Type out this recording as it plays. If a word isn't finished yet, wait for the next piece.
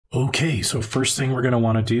Okay, so first thing we're going to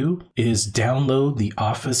want to do is download the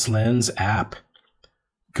Office Lens app.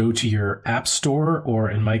 Go to your App Store,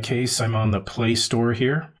 or in my case, I'm on the Play Store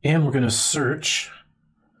here, and we're going to search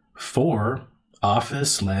for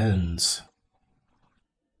Office Lens.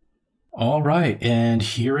 All right, and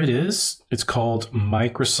here it is. It's called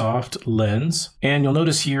Microsoft Lens. And you'll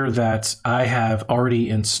notice here that I have already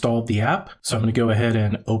installed the app. So I'm going to go ahead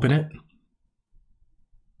and open it.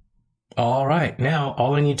 All right, now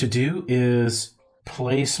all I need to do is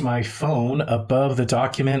place my phone above the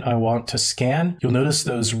document I want to scan. You'll notice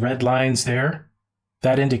those red lines there.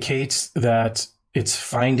 That indicates that it's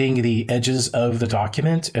finding the edges of the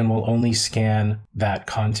document and will only scan that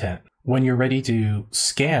content. When you're ready to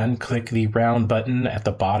scan, click the round button at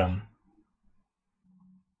the bottom.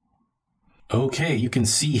 Okay, you can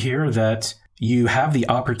see here that you have the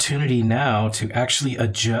opportunity now to actually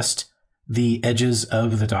adjust the edges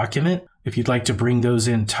of the document. If you'd like to bring those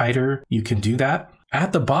in tighter, you can do that.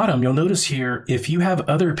 At the bottom, you'll notice here, if you have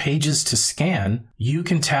other pages to scan, you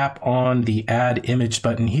can tap on the Add Image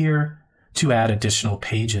button here to add additional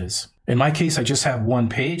pages. In my case, I just have one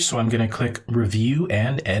page, so I'm going to click Review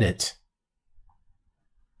and Edit.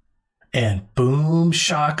 And boom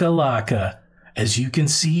shakalaka. As you can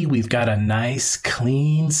see, we've got a nice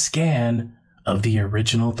clean scan of the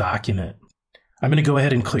original document. I'm going to go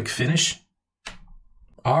ahead and click Finish.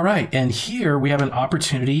 All right, and here we have an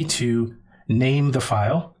opportunity to name the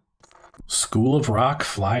file, School of Rock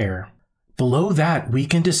Flyer. Below that, we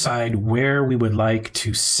can decide where we would like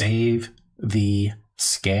to save the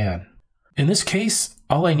scan. In this case,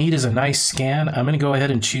 all I need is a nice scan. I'm going to go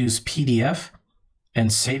ahead and choose PDF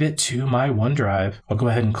and save it to my OneDrive. I'll go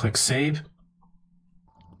ahead and click Save.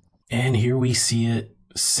 And here we see it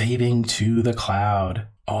saving to the cloud.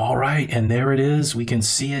 All right, and there it is. We can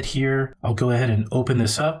see it here. I'll go ahead and open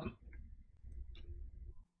this up.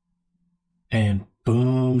 And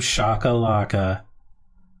boom shakalaka.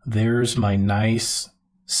 There's my nice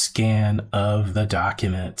scan of the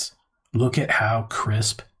document. Look at how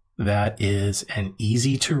crisp that is and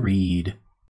easy to read.